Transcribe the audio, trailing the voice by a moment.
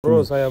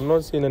Bros, I am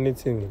not saying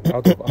anything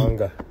out of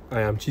anger.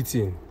 I am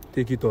cheating.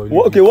 Take it or leave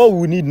Okay, it. what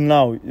we need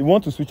now, you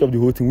want to switch up the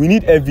whole thing. We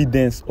need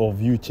evidence of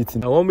you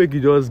cheating. I won't make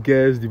you just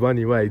guess the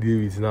money what I deal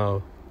with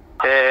now.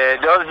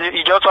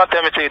 You just want to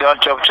tell me say you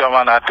don't chop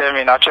choma now. Tell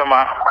me, not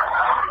choma.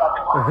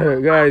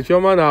 Guys,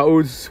 choma na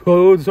old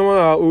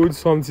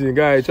something.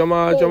 Guys,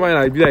 choma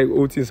na be like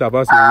old things are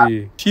passing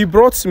away. She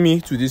brought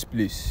me to this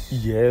place.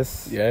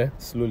 Yes. Yeah.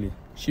 Slowly.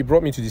 She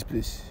brought me to this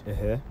place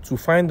to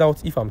find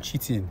out if I'm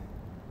cheating.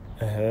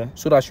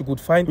 So that she could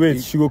find.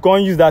 Wait, she will come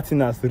use that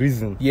thing as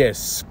reason.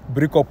 Yes,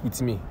 break up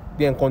with me,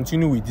 then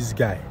continue with this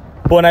guy.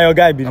 But now your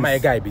guy be this. My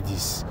guy be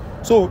this.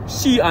 So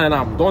she and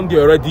I'm done there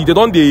already. They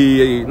done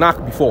the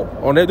knock before.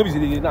 On don't be say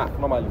they knock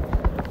normally.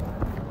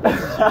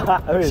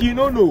 She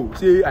no know.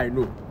 Say I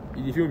know.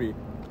 You feel me?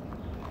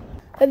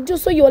 And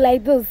just so you're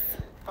like this.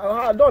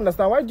 I don't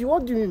understand. What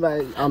do you mean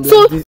by I'm So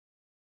like this?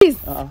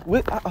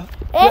 Wait.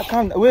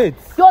 Wait.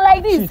 You're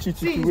like this.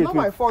 See, it's not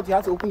my fault you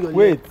had to open your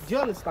Wait. leg. Do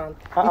you understand?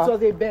 It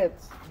was a bet.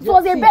 It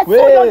was a bet. Wait.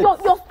 So you're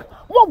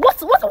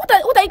what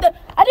are you doing?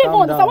 I don't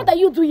even understand. Down. What are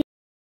you doing?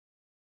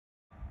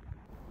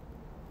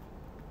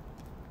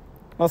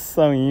 What's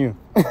saying you?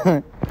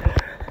 Hello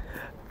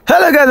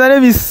guys, my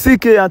name is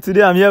sh0ck and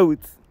today I'm here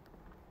with.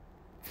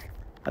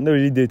 I don't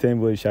really date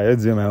anybody. I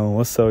just do my own.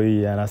 What's up?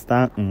 You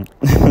understand?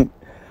 You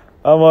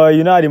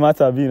know how the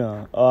matter be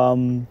now.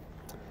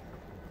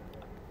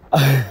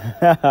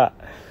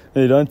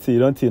 You don't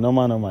see,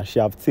 normal.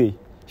 Sharp T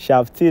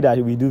that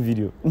we do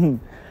video.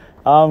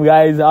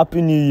 Guys,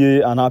 happy new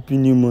year and happy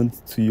new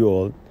month to you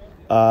all.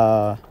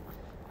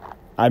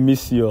 I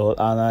miss you all,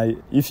 and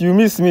if you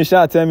miss me,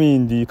 tell me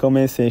in the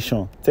comment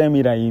section. Tell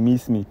me that you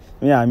miss me.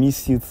 I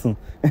miss you too.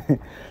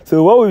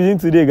 So what we're doing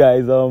today,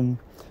 guys,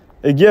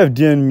 a girl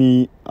DM'd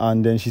me,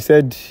 and then she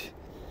said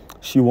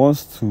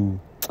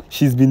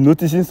she's been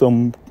noticing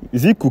some,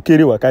 is it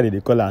kukere waka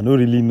they call her? I don't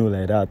really know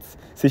like that.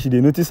 Say she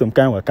they notice some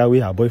kind of waka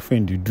where her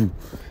boyfriend they do.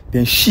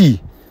 Then she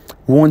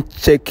won't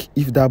check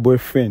if that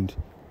boyfriend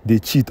they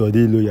cheat or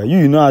they loyal.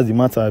 You know as the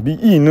matter be.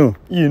 You know.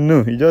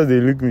 He just they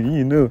look me.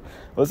 You know.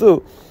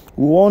 Also,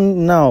 we want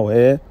now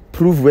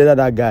prove whether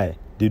that guy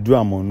they do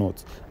him or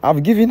not.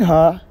 I've given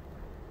her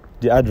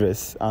the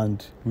address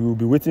and we will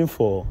be waiting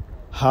for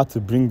her to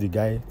bring the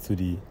guy to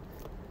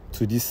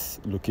this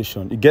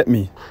location. You get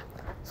me?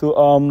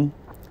 So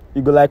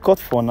you go like cut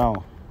for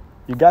now.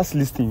 You guys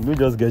listening, you don't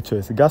just get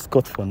choice. You guys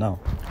cut for now.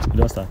 You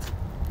don't start.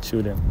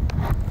 Show them.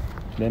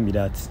 Let me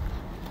that.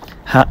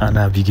 Ha and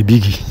a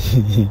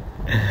biggie.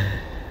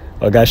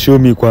 Okay, show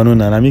me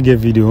Kwanuna. Let me get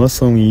video. What's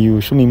wrong with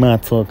you? Show me my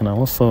talk now.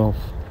 What's up?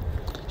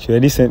 She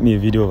already sent me a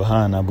video of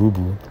her and a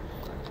boo-boo.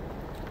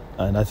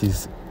 And that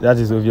is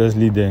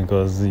obviously then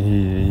because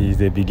he's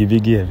a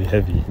biggie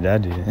heavy.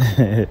 That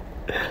is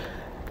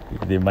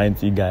the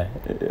mighty guy.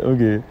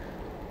 Okay.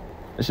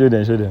 Show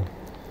them.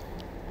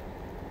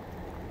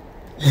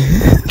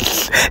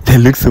 They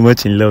look so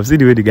much in love. See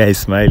the way the guy is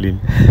smiling.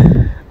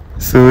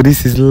 So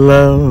this is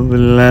love.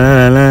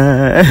 La,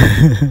 la.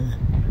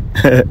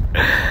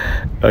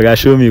 Okay,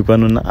 show me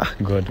Kwanuna. Ah,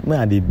 God, where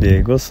are they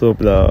beg? What's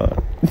up, now?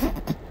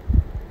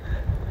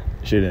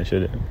 Show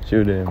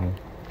them.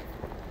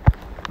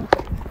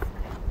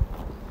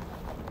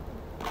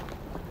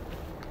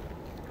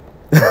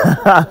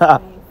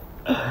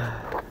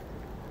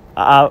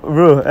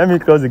 Bro, let me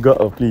cross the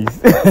gut up, please.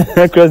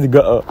 Cross the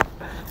gut up.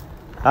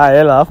 Hi,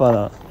 hello, how far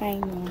now? I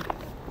know.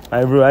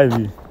 Hi, bro, how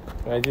you?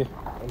 I'm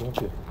not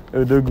sure.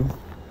 Odogu.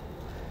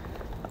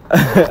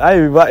 How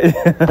you back?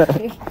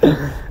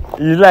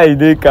 You like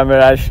the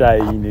camera shy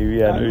in a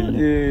way, I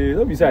really.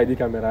 Don't be say I did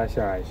camera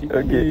shy. She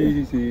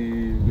Okay. say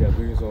we are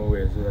going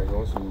somewhere, so that she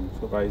wants to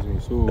surprise me.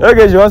 So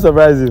Okay, she wants to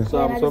surprise you. So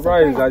I'm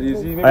surprised that you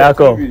see. Aya,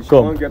 come. She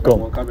won't get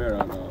on camera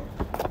now.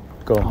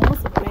 Come. I was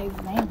surprised.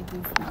 I am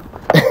this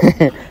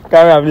now.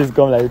 Camera, please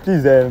come like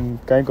please. Can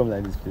you come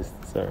like this, please?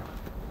 Sorry.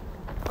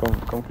 Come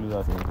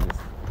closer to me, please.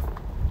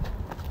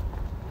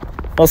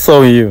 What's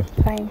up with you?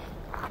 Fine.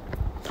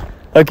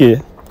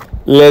 Okay,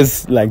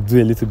 let's like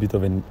do a little bit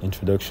of an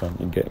introduction.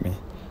 You get me?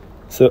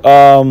 So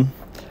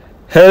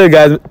hello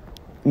guys,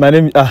 my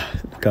name is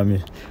come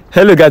here.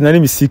 Hello guys, my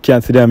name is sh0ck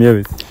and today I'm here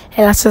with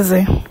Hella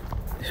cheesy.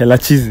 Hella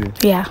cheesy.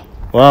 Yeah.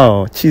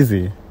 Wow,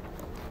 cheesy.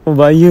 What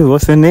about you?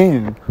 What's your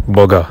name?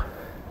 Burger.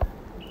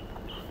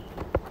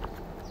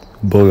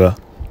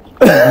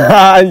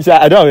 I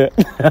don't have it.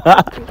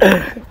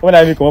 When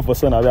I come up for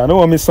son, I don't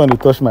want me son to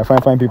touch my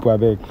fine people. I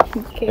beg.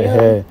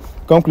 Okay.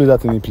 Come closer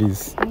to me,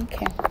 please.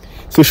 Okay.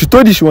 So she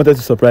told you she wanted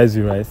to surprise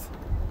you, right?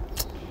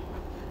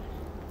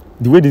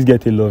 The way this girl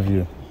they love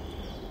you.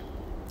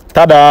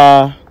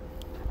 Tada!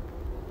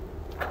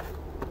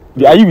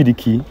 Are you with the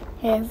key?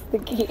 Yes, the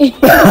key.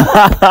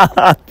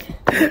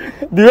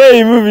 The way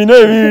you move, you know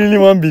if you really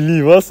want to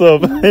believe. What's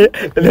up?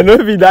 They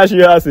don't be dash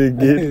your ass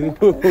again.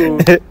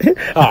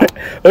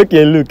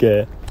 Okay, look.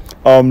 The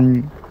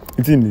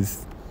thing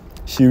is,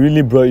 she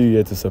really brought you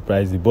here to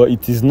surprise you, but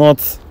it is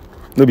not.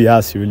 Nobody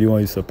else she really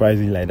want you to surprise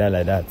you like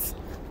that.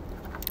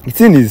 The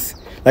thing is,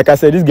 like I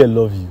said, this girl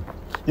love you.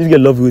 This girl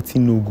love you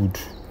waiting no good.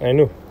 I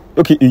know.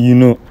 Okay, you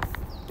know.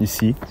 You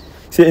see,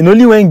 say and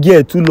only when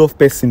girl too love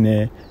person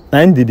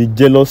now they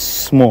jealous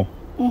small.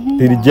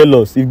 They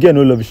jealous. If girl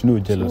no love, she no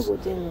jealous.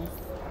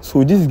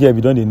 So this girl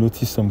we don't they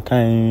notice some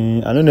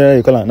kind. I don't know how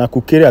you call it. Na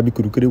kukere abi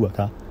kurukere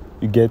waka.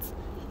 You get.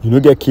 You no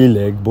get key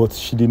leg, but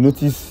she did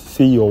notice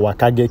say your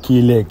waka get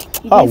key leg.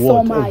 What?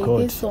 Oh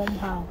God.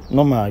 Somehow.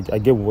 No, I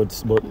get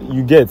words, but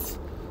you get.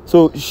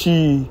 So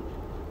she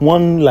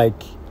want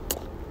like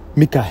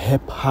make her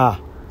help her,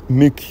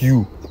 make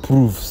you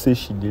prove say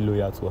she dey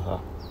loyal to her.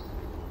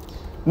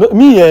 No,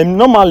 me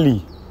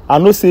normally I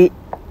know say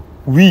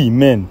we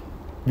men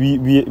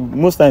we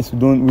most times we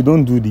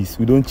don't do this,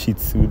 we don't cheat,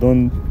 we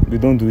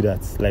don't do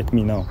that like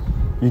me now.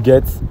 You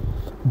get,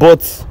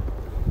 but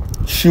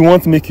she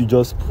wants make you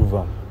just prove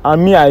her.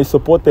 And me, I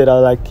supported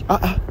her like,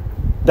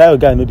 that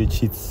guy know the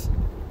cheats.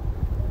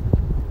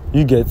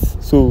 You get,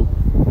 so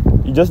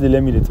you just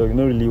let me the talk. You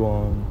don't really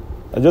want.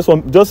 I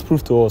just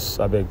prove to us.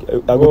 I beg.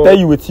 I will tell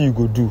you what you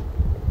go do.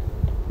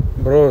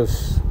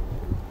 Bros,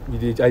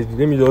 let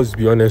me just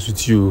be honest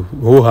with you.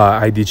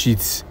 I did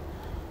cheat.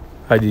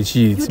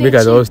 Make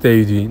I just tell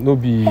you the no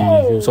be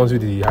something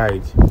they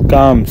hide.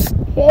 Calm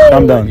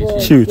down.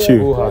 Chill.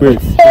 Wait.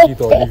 Take it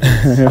or leave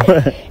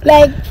it.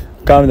 Like.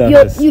 Calm down.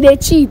 You they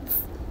cheat.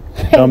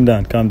 Calm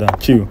down.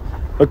 Chill.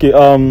 Okay.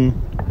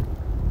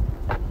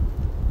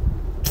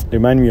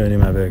 Remind me your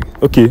name, I beg.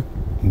 Okay.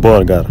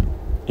 Burger.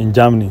 In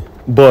Germany.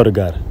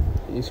 Burger.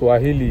 In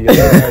Swahili.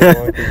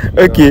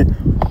 Okay.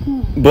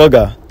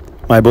 Burger.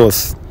 My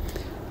boss.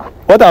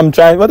 What I'm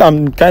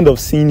kind of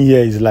seeing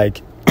here is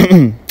like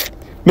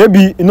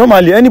maybe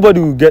normally anybody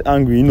will get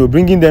angry,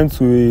 bringing them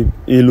to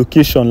a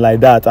location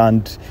like that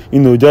and,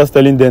 just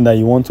telling them that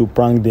you want to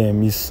prank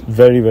them is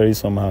very, very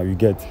somehow, you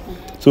get.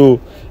 So,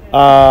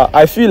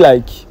 I feel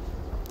like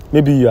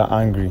maybe you are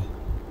angry,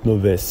 no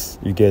verse,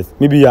 you get.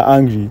 Maybe you are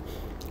angry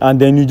and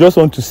then you just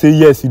want to say,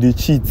 yes, you dey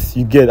cheat,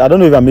 you get. I don't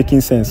know if I'm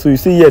making sense. So you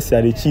say, yes,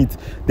 you dey cheat.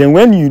 Then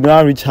when you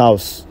now reach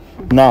house,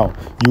 now,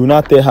 you will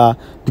not tell her,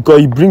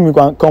 because you bring me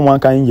come one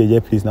kind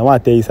of place. Now I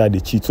tell you they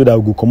cheat, so that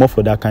we go come up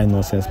for that kind of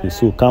nonsense place.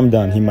 So calm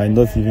down, he might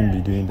not even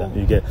be doing that.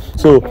 You get.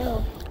 So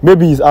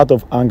maybe it's out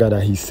of anger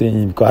that he's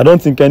saying, because I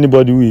don't think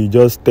anybody will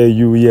just tell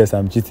you, yes,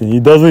 I'm cheating.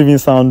 It doesn't even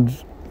sound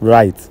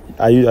right.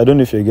 I don't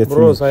know if you're getting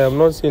Bros, me. I am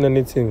not saying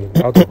anything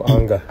out of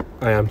anger.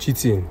 I am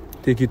cheating.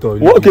 Take it or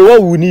leave Okay,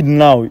 what we need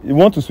now, we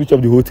want to switch up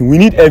the whole thing. We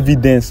need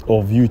evidence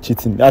of you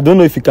cheating. I don't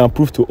know if you can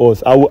prove to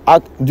us. I will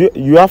ask,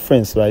 you have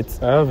friends, right?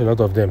 I have a lot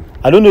of them.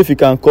 I don't know if you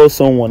can call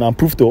someone and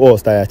prove to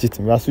us that you're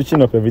cheating. We are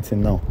switching up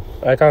everything now.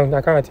 I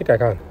think I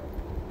can.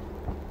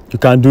 You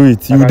can do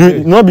it. You do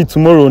it. Not be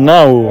tomorrow,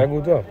 now. I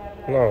will do it.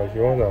 No, if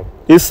you want now.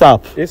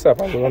 ASAP.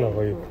 ASAP, I will run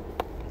for you.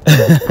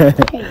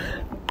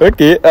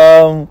 Okay,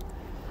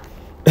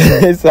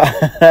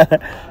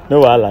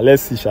 no wahala.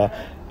 Let's see, Sha.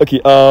 Okay,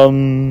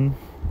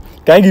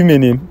 can you give me a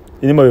name?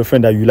 The name of your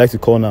friend that you like to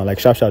call now, like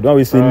sharp. Don't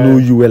always say know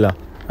you well.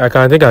 I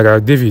think I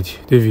got David.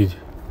 You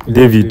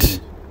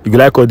go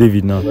like call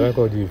David now? I like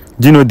call Dave.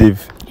 Do you know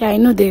Dave? Yeah, I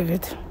know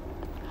David.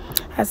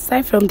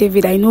 Aside from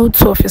David, I know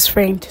two of his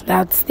friends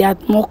that they are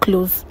more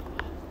close.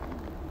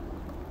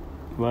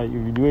 Why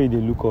the way they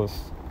look us?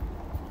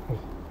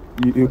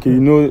 Okay,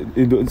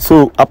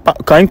 so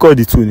can you call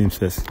the two names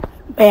first?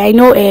 I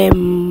know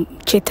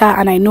sh0ck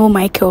and I know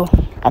Michael.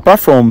 Apart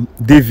from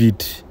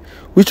David,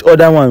 which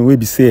other one will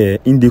be say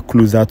in the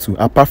closer to?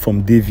 Apart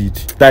from David,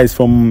 that is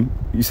from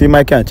you say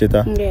Michael and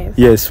sh0ck. Yes.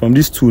 Yes, from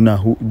these two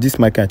now, this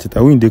Michael and sh0ck,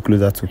 who in the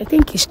closer to? I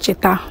think it's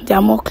sh0ck. They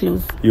are more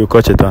close. You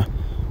call sh0ck.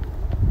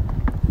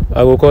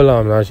 I will call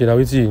him now. She now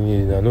what you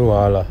need. No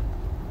wahala.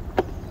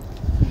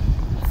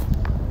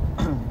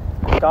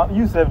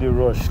 You save the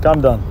rush.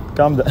 Calm down.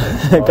 Calm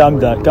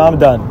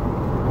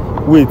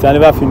down. Wait, I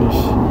never finish.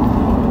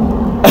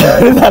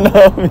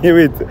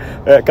 Wait.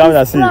 Calm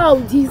down.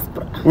 See.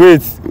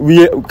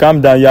 Wait. Calm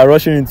down. You are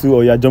rushing into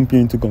or you are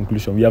jumping into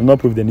conclusion. We have not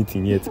proved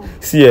anything yet.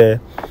 See,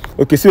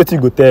 okay. See what you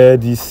go tell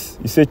this.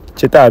 You say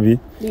sh0ck, abi?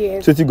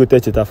 Yes. So what you go tell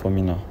sh0ck for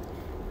me now?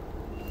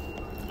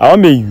 I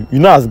want me,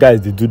 as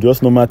guys they do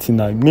just normal thing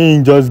now.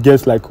 Me just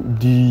guess like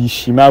the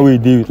shima way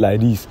they with like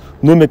this.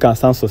 No make can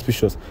sound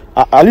suspicious.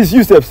 At least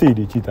you self say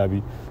they cheat,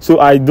 abi. So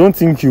I don't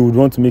think you would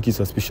want to make it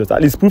suspicious.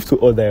 At least prove to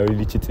us that you're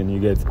really cheating.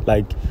 You get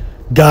like,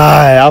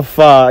 guy, how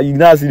far? You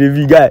now see the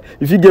big guy.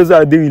 If he gets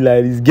out there with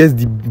like this, guess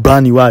the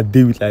bunny what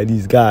they with like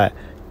this guy.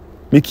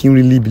 Make him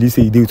really believe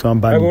say he did with one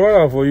bunny. I will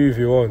run out for you if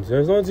you want.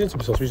 There's nothing to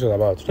be suspicious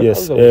about.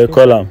 Yes,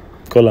 call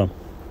him.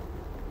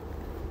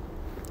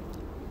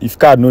 If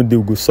card no they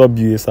will go sub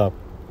you ASAP.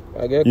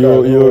 I get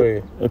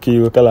card. Okay,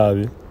 you will call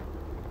her.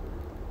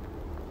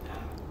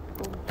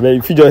 But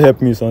if you just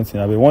help me with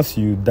something, once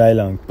you dial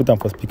and put on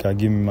for speaker,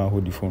 give me my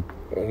hold the phone.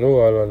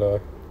 No.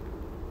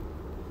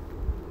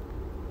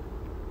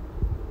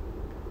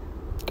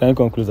 Can you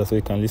come closer so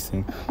you can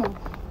listen?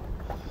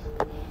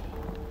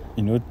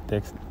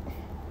 Text.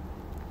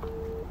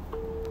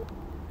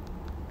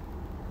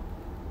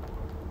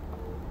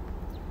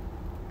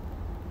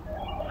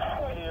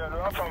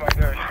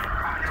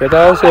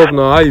 sh0ck, what's up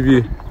now? How you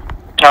be?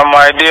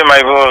 My day,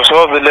 my boss.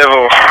 What's the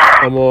level?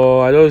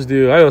 I just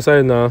do. How your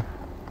side now?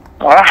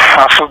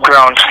 I full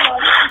ground.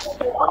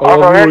 Oh,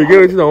 bro, you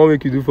get what I want to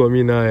make you do for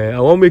me now. I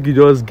want to make you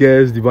just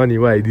guess the money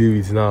what I deal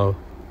with now.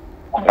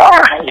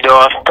 You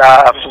don't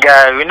stop,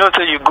 guy. We know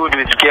that you good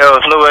with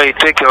girls. No way you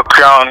take your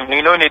crown.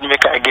 You don't need to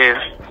make a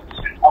guess.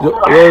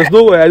 There's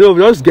no way. I don't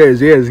just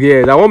guess.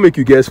 I want to make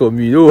you guess for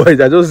me. No worries.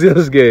 I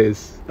just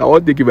guess. I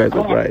want to take you by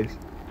surprise.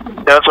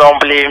 Just don't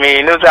blame me.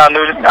 You know that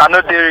I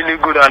know they're really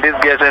good on this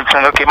guessing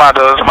thing. Okay, man,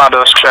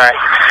 just try.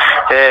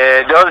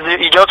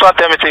 You just want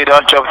to tell me you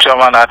don't chop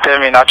choma. Now tell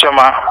me, not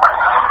choma.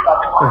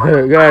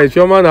 Guys,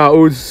 choma na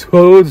old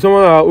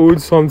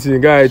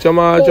something. Guys,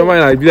 choma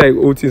na be like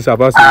old things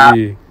about to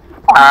be.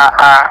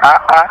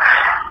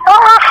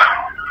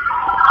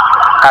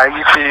 Are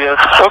you serious?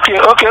 Okay.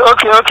 Oh,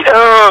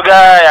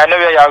 guy, I know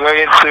where you're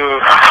going to.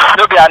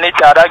 No be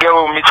Anita. That girl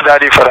will meet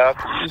daddy for that.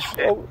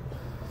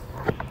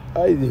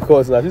 I the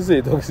course now. She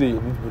say talk say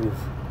you need proof.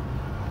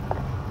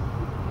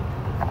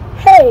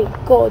 Hey,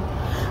 God.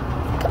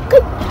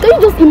 Can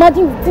you just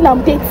imagine the thing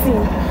I'm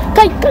dating?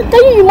 Can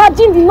you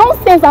imagine the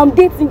nonsense I'm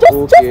dating? Just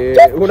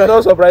Una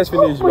don't surprise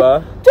finish,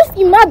 ba? Just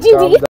imagine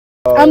the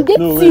I'm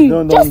dating.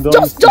 No,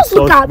 just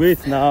look at.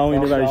 Wait now,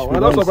 Una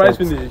don't surprise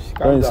finish.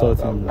 Calm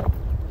down.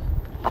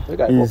 Look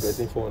at your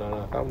phone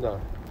now. Calm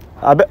down.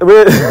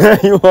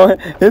 Wait, you want?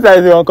 This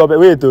time you want copy?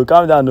 Wait,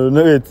 calm down.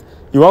 No, wait.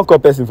 You want call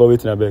person for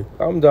waiting, I beg.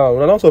 Calm down.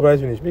 Una don't surprise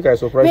finish. Make I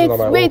surprise you on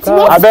my own. Wait, you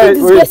want to still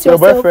disgrace your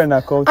yourself? boyfriend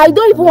I called. I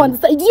don't even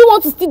understand. Do you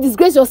want to still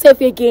disgrace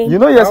yourself again? You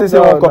know yesterday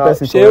you want call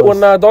person for us.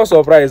 Una don't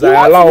surprise. You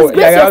want to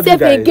disgrace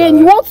yourself again.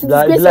 You want to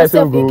disgrace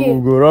yourself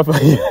again. Go rough.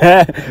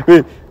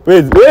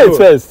 Wait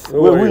first.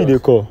 Who you dey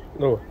call?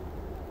 No.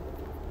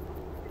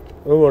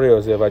 Don't worry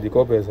yourself. I dey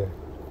call person.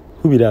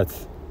 Who be that?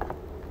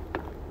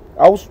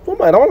 Don't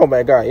mind. I'm one of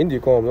my guy in the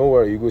come. Don't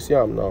worry. You go see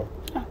him now.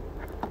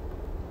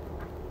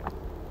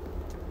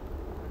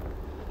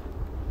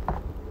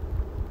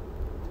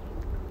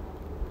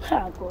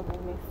 God,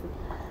 mercy.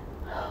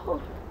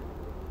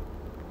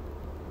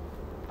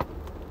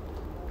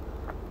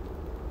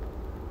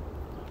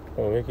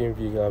 Oh, make him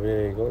big, I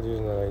beg. God use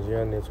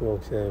Nigerian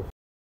network, sef.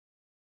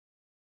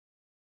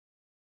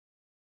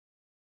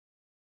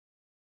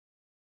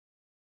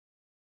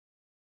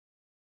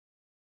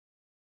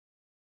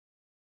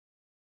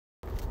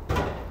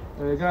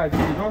 Guys,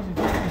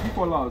 you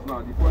fall out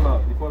now. The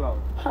fallout.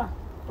 Ha,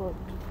 God.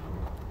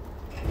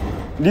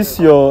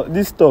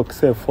 This talk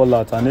self fall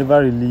out. I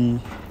never really.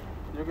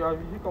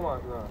 You come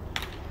out now.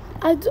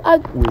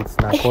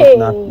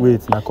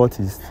 Wait,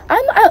 narcotics. How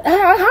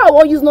I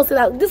want use not say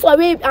that this one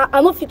way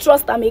I no fit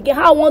trust them again.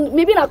 How I want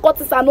maybe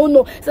narcotics I don't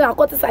know. Say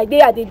narcotics I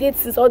they date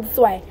since all this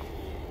why.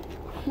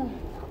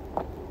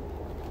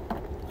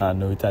 I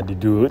know it. I did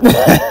do it.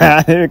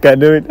 You can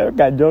do it. You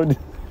can do it.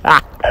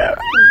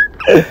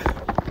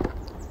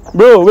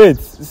 Bro, wait.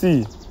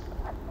 See.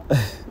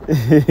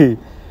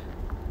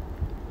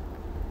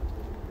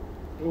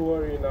 Don't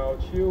worry now,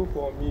 chill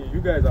for me. You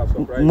guys are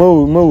surprised.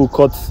 Mo will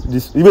cut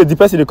this. Wait, the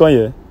person they come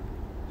here.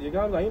 The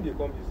guys are in the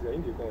come this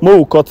year. Mo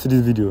will cut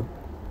this video.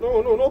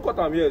 No cut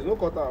him, yes. No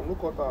cut him.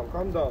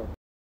 Calm down.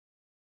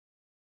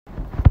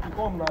 You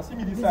come now, see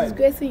me this side.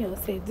 Disgracing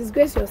yourself.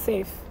 Disgrace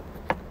yourself.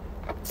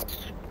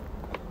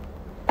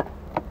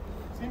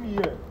 See me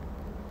here.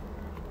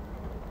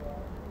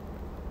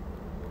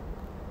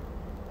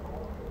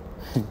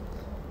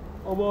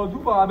 Oh, but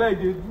do for abeg,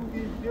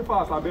 they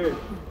fast abeg.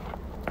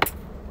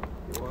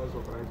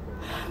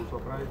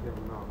 Surprise them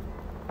now.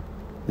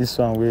 This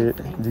one where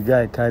the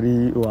guy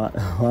carry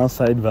one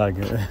side bag.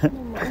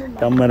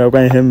 Camera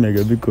can him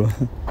mega because.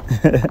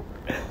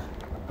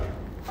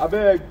 I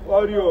beg,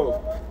 audio.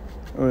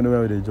 Oh no,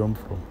 where they jump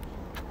from?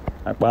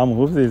 I'm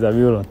hoping it's a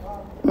real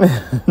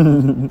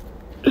one.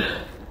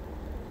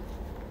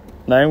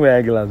 Now I'm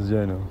wearing glass,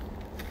 you know.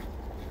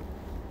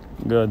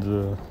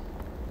 God.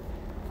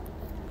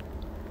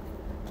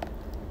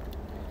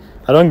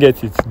 I don't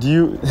get it. Do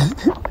you?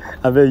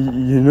 I bet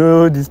you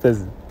know this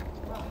person.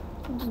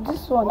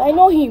 This one, I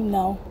know him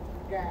now.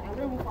 Yeah, I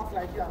don't even pass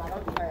like that. I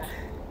don't do that.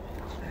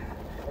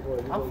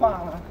 I'm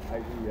fine.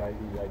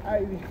 I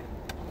did.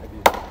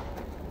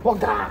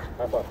 Bogda.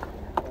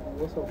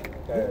 What's up?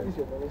 This is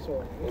your permission.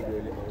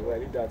 Okay, I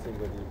leave that thing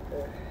with you.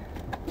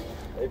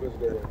 How you going to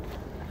go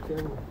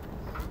there?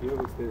 You don't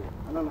go stay.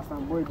 I don't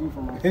understand. Boy, do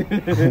for my.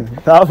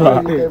 How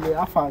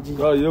far?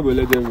 No, you don't go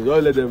let them know.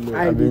 Don't let them know.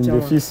 I mean,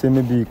 the fish say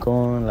maybe you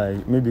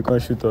can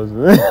shoot us.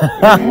 No,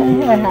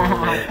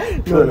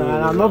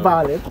 I'm not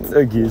violent.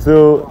 Okay,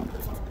 so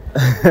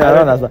I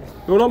don't understand.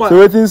 No, so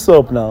waiting's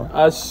up now.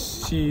 As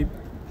she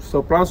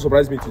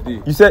surprised me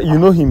today. You said you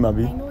know him,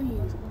 Abi? I know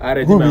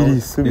him. Who be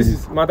this? This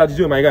is Mata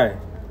Dijo, my guy.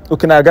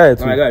 Okay, now guy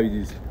too. My guy with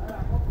this.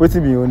 What's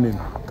be your name?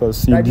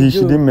 Because she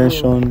didn't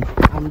mention.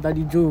 I'm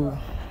Daddy Joe.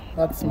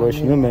 That's my But name.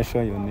 she didn't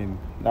mention your name.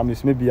 That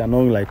means maybe you're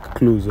not like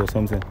close or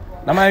something.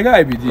 Now my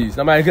guy with this.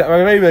 Now my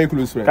very very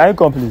close friend. Can you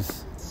come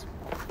please?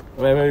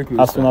 My very close.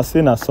 As soon as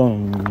saying a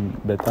song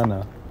better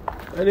now.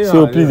 Anyhow,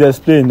 So please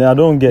explain. I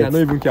don't get. I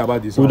don't even care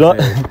about this. We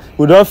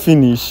don't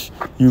finish.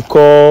 You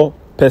call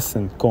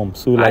person come.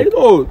 So like I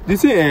know. They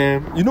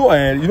say you know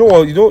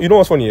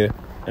what's funny here?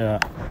 yeah.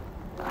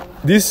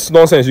 This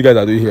nonsense you guys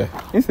are doing here.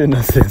 It's a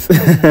nonsense.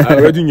 I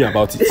already knew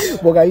about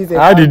it.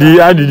 How did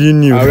he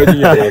knew? I already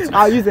knew about it.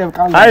 I'll use them.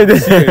 How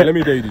did See, let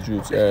me tell you the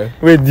truth.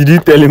 Wait, did you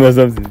tell him or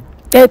something?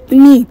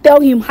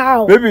 Tell him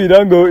how. Maybe you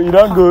don't go. You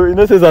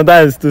know, say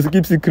sometimes to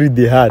keep secret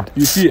they hard.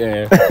 You see,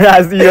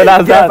 As you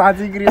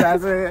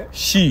understand.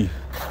 she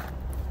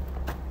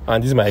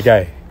and this is my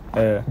guy.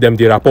 Them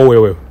they rapport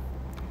well.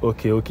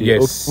 Okay.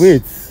 Yes.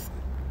 Wait.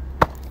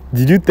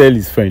 Did you tell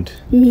his friend?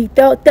 Me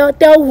tell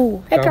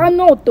who? I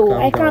cannot though.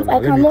 I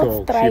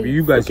cannot try.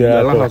 You guys Okay,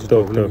 allow her to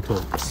talk. Let me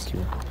talk.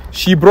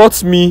 She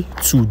brought me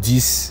to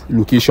this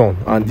location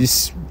and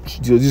this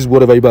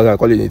whatever you guys are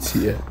calling it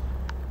here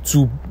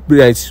to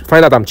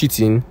find out I'm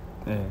cheating.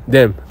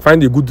 Then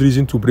find a good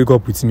reason to break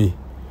up with me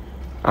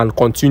and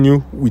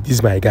continue with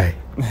this my guy.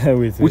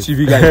 wait. Which if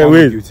you guys are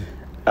guilty.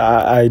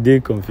 I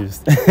did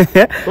confused.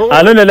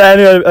 I don't know that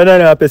any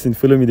other person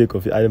follow me. They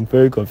confused. I am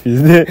very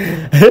confused.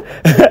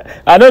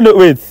 I don't know.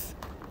 Wait.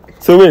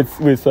 So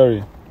wait.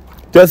 Sorry.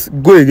 Just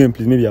go again,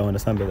 please. Maybe I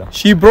understand better.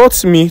 She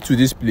brought me to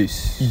this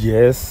place.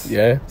 Yes.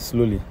 Yeah.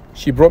 Slowly.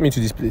 She brought me to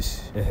this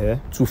place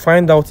to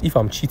find out if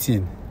I'm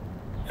cheating,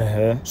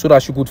 so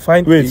that she could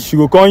find. Wait. She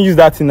go come use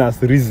that thing as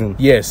reason.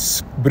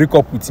 Yes. Break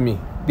up with me,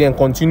 then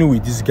continue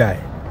with this guy.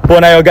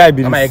 But now your guy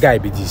be Now this. my guy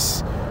be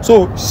this.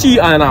 So she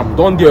and I'm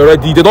done there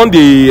already. They done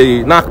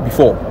the knack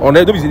before. Or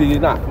they don't be the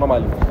knack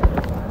normally.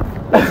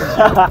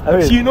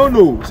 She no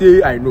know.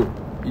 Say I know.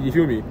 You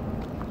feel me?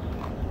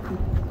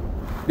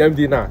 Them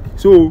the knack.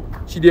 So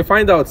she they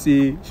find out.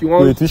 Say she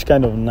wants. Wait, which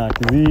kind of knack?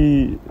 Is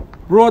he?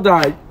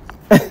 Brother.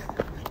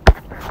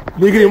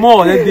 They give me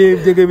more.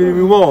 They give me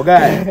more,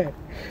 guy.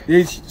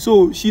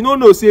 So she no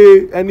know.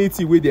 Say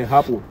anything where they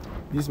happen.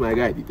 This my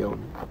guy. They tell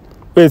me.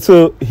 Wait.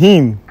 So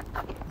him.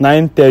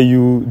 Nine tell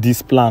you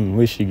this plan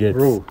where she gets.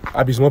 Bro,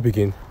 I be small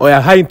picking. Oh yeah,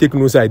 how you take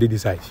no side? They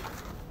decide.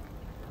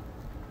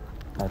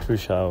 I true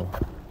shall.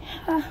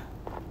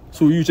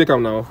 So you check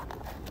him now.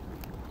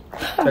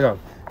 Check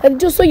him.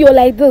 Just so you're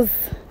like this.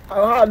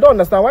 I don't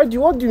understand. What do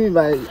you mean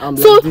by I'm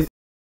So like this?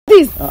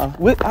 this.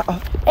 Wait.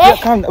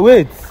 Yeah,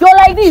 wait. You're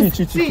like this.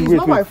 See, it's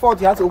not my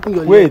fault you had to open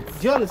your Wait. leg.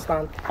 Do you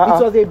understand? It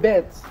was a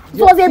bet. It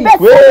was a bet.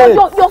 What are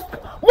you?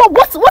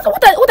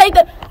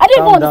 I don't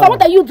even understand.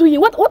 What are you doing?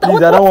 What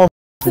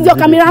is your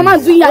cameraman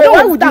doing? I don't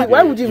understand.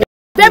 Why would you?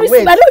 Very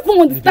simple. I don't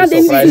even understand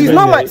anything. It's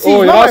not my. See,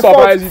 it's not my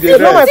fault. It's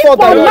not my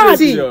fault.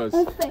 See,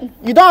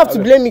 you don't have to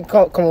blame me.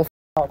 Come on.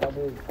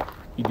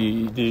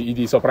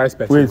 He surprise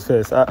person. Wait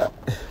first.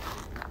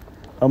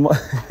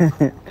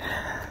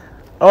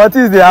 What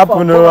is the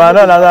happen? No, I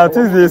don't know. What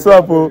is the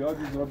swap?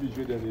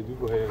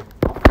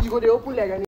 You go to open leg.